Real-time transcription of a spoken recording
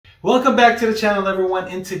Welcome back to the channel, everyone.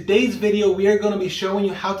 In today's video, we are going to be showing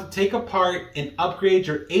you how to take apart and upgrade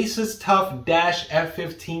your ASUS TUF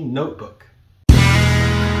F15 notebook.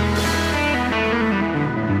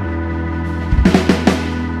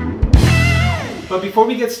 But before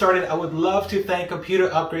we get started, I would love to thank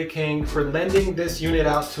Computer Upgrade King for lending this unit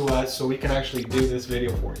out to us so we can actually do this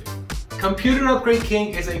video for you. Computer Upgrade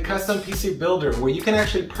King is a custom PC builder where you can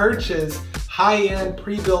actually purchase high-end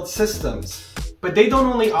pre-built systems. But they don't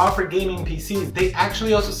only offer gaming PCs, they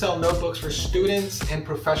actually also sell notebooks for students and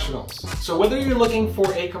professionals. So whether you're looking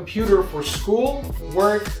for a computer for school,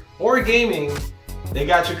 work, or gaming, they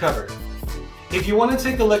got you covered. If you want to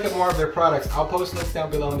take a look at more of their products, I'll post links down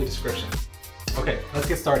below in the description. Okay, let's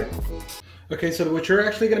get started. Okay, so what you're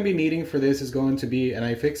actually going to be needing for this is going to be an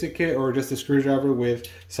iFixit kit or just a screwdriver with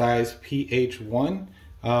size PH1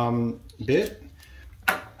 bit.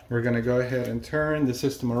 We're going to go ahead and turn the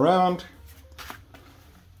system around.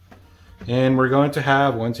 And we're going to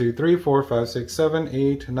have 1, 2, 3, 4, 5, 6, 7,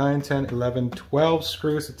 8, 9, 10, 11, 12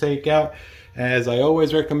 screws to take out. As I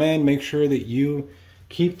always recommend, make sure that you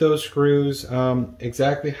keep those screws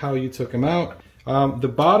exactly how you took them out. The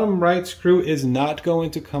bottom right screw is not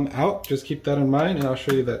going to come out. Just keep that in mind, and I'll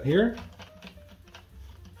show you that here.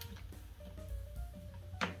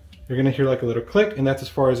 You're going to hear like a little click, and that's as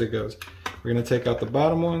far as it goes. We're going to take out the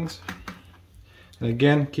bottom ones. And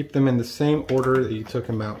again, keep them in the same order that you took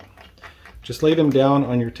them out. Just lay them down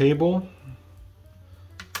on your table.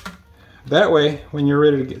 That way, when you're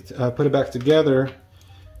ready to put it back together,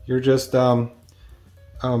 you're just putting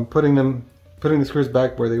the screws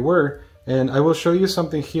back where they were. And I will show you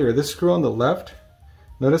something here. This screw on the left,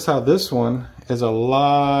 notice how this one is a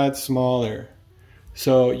lot smaller.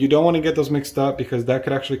 So you don't want to get those mixed up because that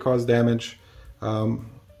could actually cause damage on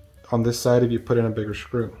this side if you put in a bigger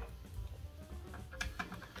screw.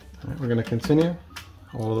 All right, we're going to continue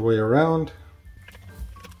all the way around.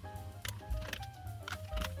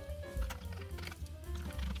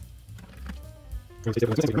 And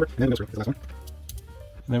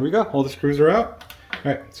there we go, all the screws are out.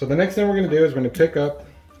 All right, so the next thing we're going to do is we're going to pick up a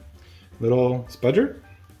little spudger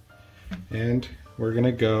and we're going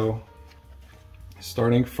to go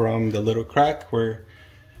starting from the little crack where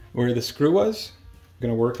the screw was. We're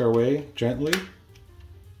going to work our way gently.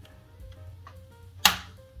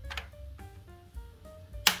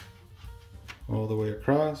 All the way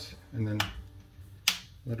across, and then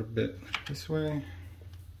a little bit this way.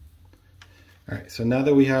 All right, so now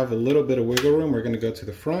that we have a little bit of wiggle room, we're going to go to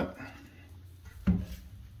the front. I'm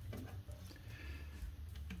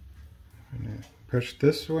going to push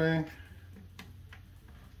this way.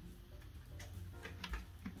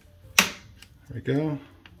 There we go.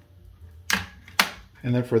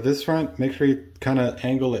 And then for this front, make sure you kind of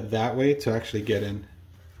angle it that way to actually get in.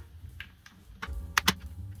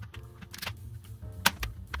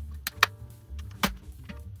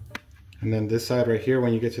 And then this side right here,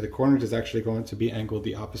 when you get to the corners, is actually going to be angled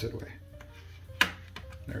the opposite way.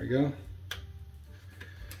 There we go.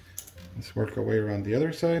 Let's work our way around the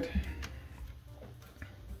other side.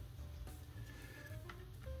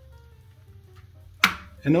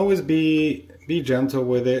 And always be gentle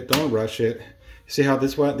with it. Don't rush it. See how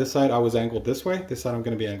this side I was angled this way? This side I'm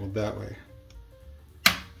going to be angled that way.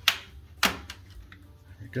 There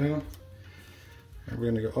we go. And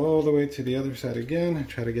we're going to go all the way to the other side again and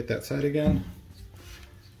try to get that side again.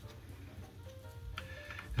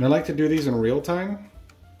 And I like to do these in real time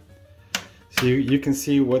so you can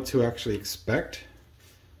see what to actually expect.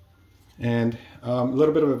 And a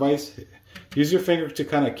little bit of advice, use your finger to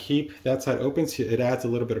kind of keep that side open so it adds a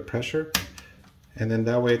little bit of pressure. And then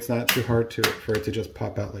that way it's not too hard for it to just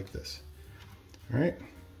pop out like this. All right.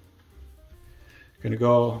 Going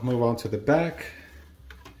to move on to the back.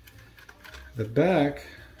 The back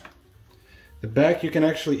you can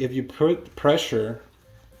actually, if you put pressure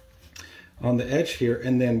on the edge here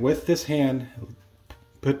and then with this hand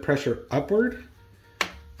put pressure upward,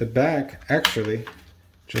 the back actually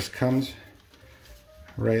just comes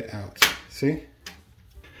right out. See?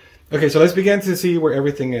 Okay, so let's begin to see where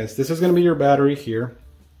everything is. This is going to be your battery here.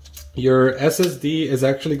 Your SSD is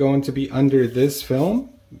actually going to be under this film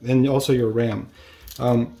and also your RAM.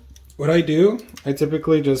 What I do, I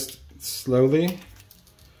typically just slowly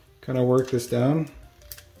kind of work this down.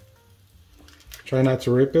 Try not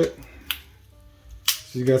to rip it.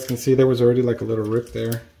 So you guys can see there was already like a little rip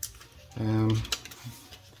there. I'll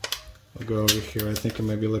go over here. I think it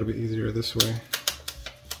might be a little bit easier this way.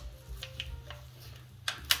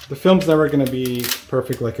 The film's never going to be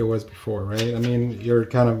perfect like it was before, right? I mean, you're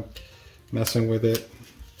kind of messing with it.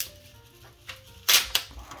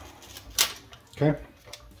 Okay.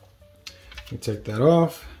 You take that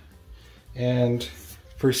off. And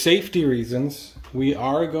for safety reasons, we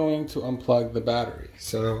are going to unplug the battery.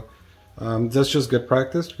 So that's just good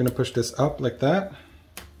practice. You're gonna push this up like that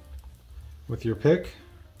with your pick.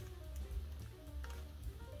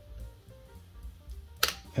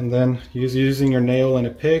 And then using your nail and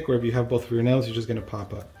a pick, or if you have both of your nails, you're just gonna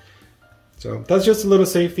pop up. So that's just a little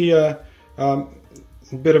safety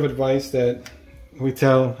bit of advice that we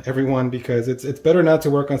tell everyone, because it's better not to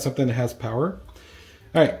work on something that has power.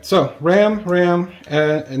 All right, so RAM,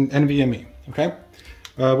 and NVMe. Okay,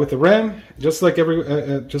 with the RAM, just like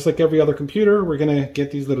every other computer, we're gonna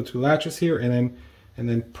get these little two latches here, and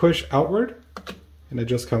then push outward, and it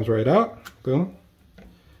just comes right out. Boom,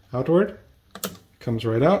 outward, comes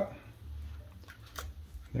right out.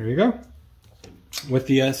 There you go. With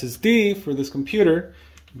the SSD for this computer,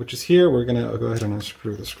 which is here, we're gonna go ahead and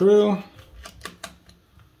unscrew the screw.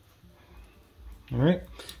 All right,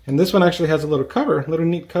 and this one actually has a little cover, a little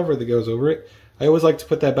neat cover that goes over it. I always like to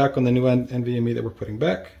put that back on the new NVMe that we're putting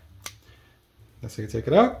back. That's how you take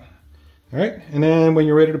it out. All right, and then when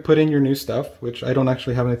you're ready to put in your new stuff, which I don't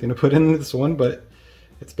actually have anything to put in this one, but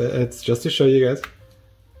it's just to show you guys.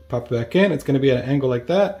 Pop it back in. It's going to be at an angle like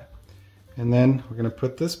that, and then we're going to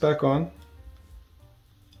put this back on.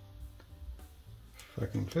 If I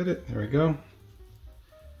can fit it, there we go.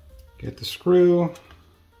 Get the screw.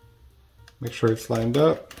 Make sure it's lined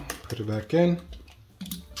up, put it back in.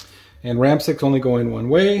 And RAM sticks only go in one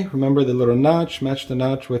way. Remember the little notch, match the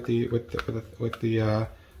notch with the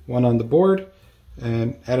one on the board.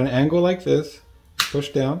 And at an angle like this, push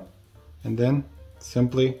down, and then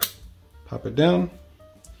simply pop it down.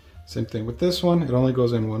 Same thing with this one, it only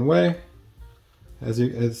goes in one way. As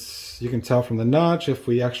you can tell from the notch, if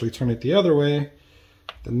we actually turn it the other way,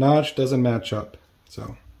 the notch doesn't match up.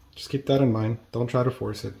 So just keep that in mind, don't try to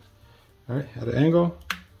force it. All right, at an angle,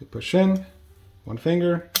 we push in, one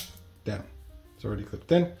finger, down. It's already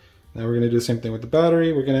clipped in. Now we're going to do the same thing with the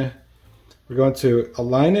battery. We're going to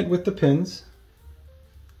align it with the pins,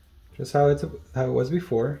 just how it was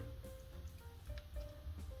before.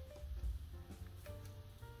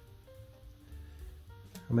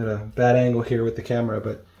 I'm at a bad angle here with the camera,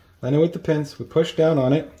 but line it with the pins. We push down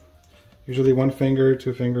on it. Usually one finger,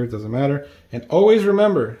 two fingers, doesn't matter. And always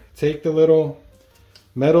remember, take the little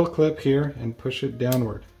metal clip here and push it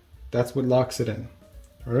downward. That's what locks it in.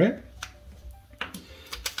 All right?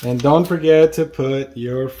 And don't forget to put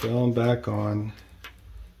your film back on.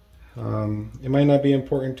 It might not be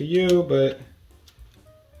important to you, but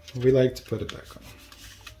we like to put it back on.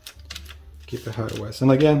 Keep it how it was.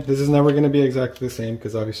 And again, this is never going to be exactly the same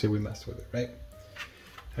because obviously we messed with it, right?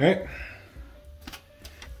 All right.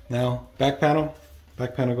 Now, back panel.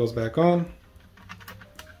 Back panel goes back on.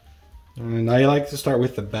 And I like to start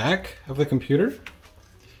with the back of the computer.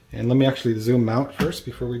 And let me actually zoom out first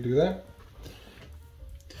before we do that.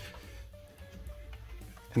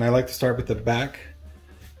 And I like to start with the back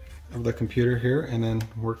of the computer here and then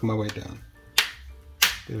work my way down.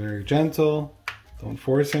 Be very gentle. Don't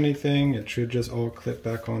force anything. It should just all clip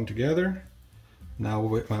back on together. Now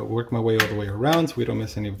I'll work my way all the way around so we don't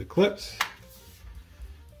miss any of the clips.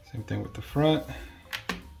 Same thing with the front.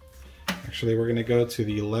 Actually, we're going to go to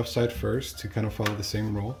the left side first to kind of follow the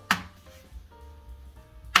same rule.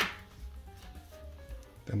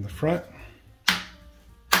 Then the front.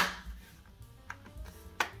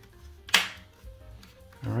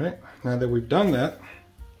 All right, now that we've done that,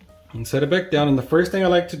 and set it back down, and the first thing I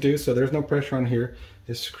like to do, so there's no pressure on here,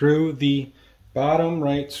 is screw the bottom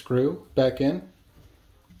right screw back in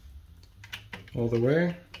all the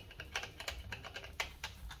way,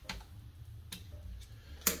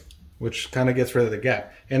 which kind of gets rid of the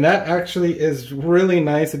gap. And that actually is really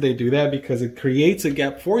nice that they do that because it creates a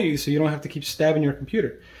gap for you so you don't have to keep stabbing your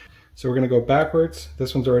computer. So we're going to go backwards.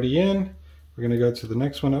 This one's already in. We're going to go to the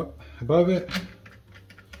next one up above it.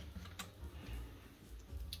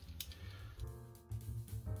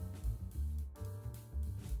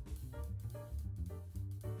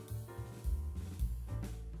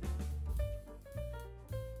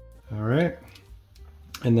 All right,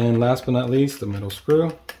 and then last but not least, the middle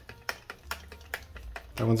screw.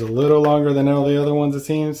 That one's a little longer than all the other ones, it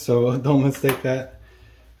seems, so don't mistake that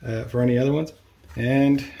for any other ones.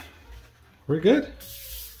 And we're good.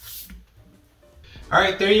 All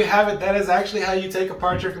right, there you have it. That is actually how you take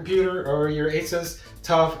apart your computer or your ASUS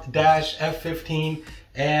TUF F15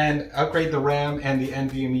 and upgrade the RAM and the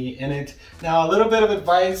NVMe in it. Now, a little bit of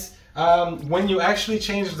advice, when you actually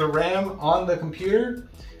change the RAM on the computer,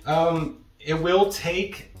 it will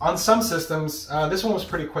take, on some systems, this one was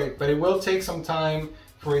pretty quick, but it will take some time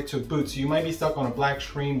for it to boot. So you might be stuck on a black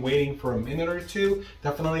screen waiting for a minute or two.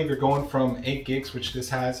 Definitely if you're going from 8 gigs, which this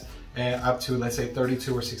has, up to let's say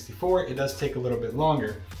 32 or 64, it does take a little bit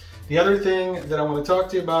longer. The other thing that I want to talk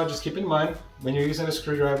to you about, just keep in mind, when you're using a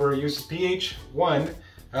screwdriver, use PH1,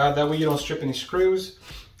 that way you don't strip any screws,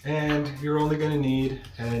 and you're only going to need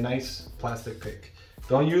a nice plastic pick.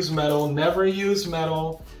 Don't use metal, never use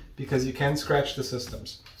metal, because you can scratch the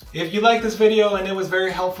systems. If you like this video and it was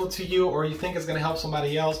very helpful to you, or you think it's going to help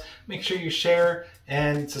somebody else, make sure you share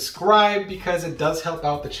and subscribe, because it does help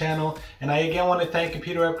out the channel. And I again want to thank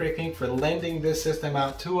Computer Upgrade King for lending this system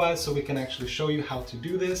out to us so we can actually show you how to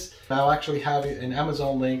do this. I'll actually have an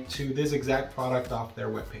Amazon link to this exact product off their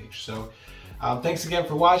webpage. So thanks again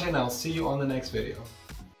for watching. I'll see you on the next video.